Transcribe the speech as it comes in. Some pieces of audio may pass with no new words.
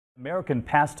American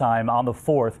pastime on the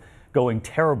 4th going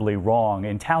terribly wrong.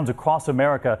 In towns across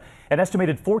America, an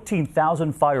estimated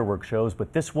 14,000 fireworks shows,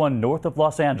 but this one north of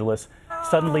Los Angeles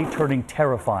suddenly turning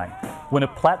terrifying. When a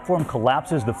platform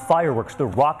collapses, the fireworks, the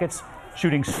rockets,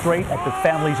 shooting straight at the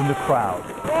families in the crowd.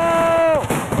 Oh!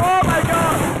 Oh my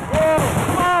God!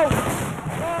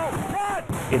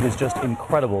 Oh! It is just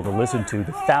incredible to listen to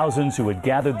the thousands who had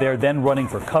gathered there, then running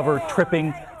for cover,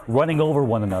 tripping, running over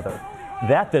one another.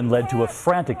 That then led to a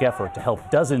frantic effort to help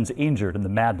dozens injured in the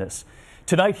madness.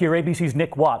 Tonight, hear ABC's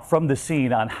Nick Watt from the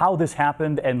scene on how this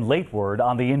happened and late word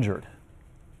on the injured.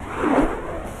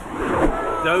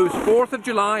 Those 4th of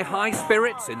July high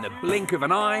spirits in the blink of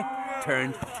an eye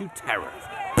turned to terror.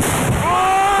 Oh!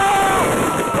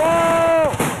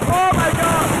 Oh! Oh my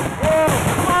God! Oh!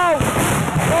 Oh!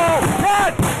 Oh!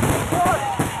 Dad!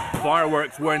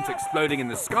 Fireworks weren't exploding in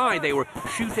the sky, they were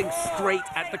shooting straight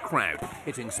at the crowd,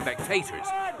 hitting spectators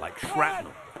like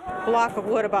shrapnel. A block of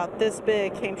wood about this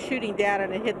big came shooting down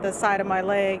and it hit the side of my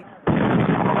leg.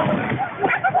 I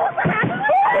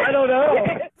don't know.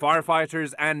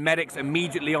 Firefighters and medics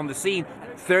immediately on the scene.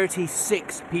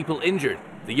 36 people injured.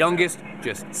 The youngest,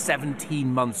 just 17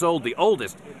 months old. The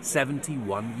oldest,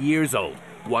 71 years old.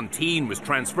 One teen was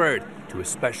transferred to a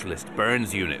specialist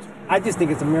burns unit. I just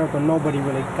think it's a miracle nobody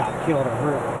really got killed or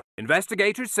hurt.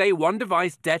 Investigators say one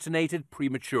device detonated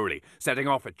prematurely, setting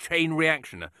off a chain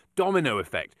reaction, a domino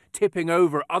effect, tipping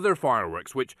over other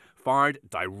fireworks which fired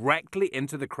directly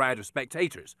into the crowd of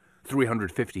spectators,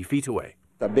 350 feet away.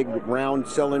 A big round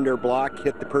cylinder block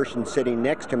hit the person sitting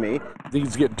next to me.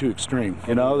 Things getting too extreme.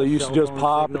 You know, they used to just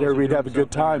pop and everybody'd have a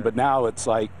good time, but now it's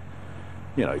like,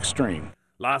 extreme.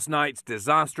 Last night's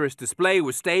disastrous display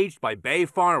was staged by Bay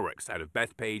Fireworks out of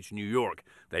Bethpage, New York.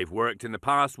 They've worked in the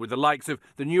past with the likes of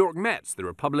the New York Mets, the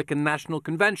Republican National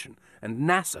Convention, and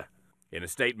NASA. In a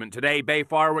statement today, Bay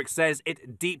Fireworks says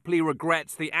it deeply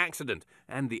regrets the accident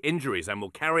and the injuries and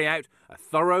will carry out a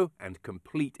thorough and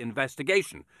complete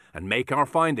investigation and make our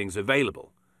findings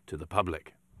available to the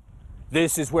public.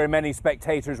 This is where many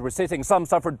spectators were sitting. Some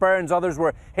suffered burns, others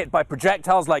were hit by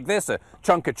projectiles like this, a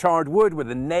chunk of charred wood with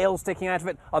a nail sticking out of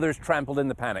it, others trampled in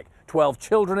the panic. 12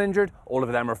 children injured, all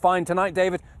of them are fine tonight,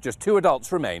 David. Just 2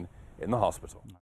 adults remain in the hospital.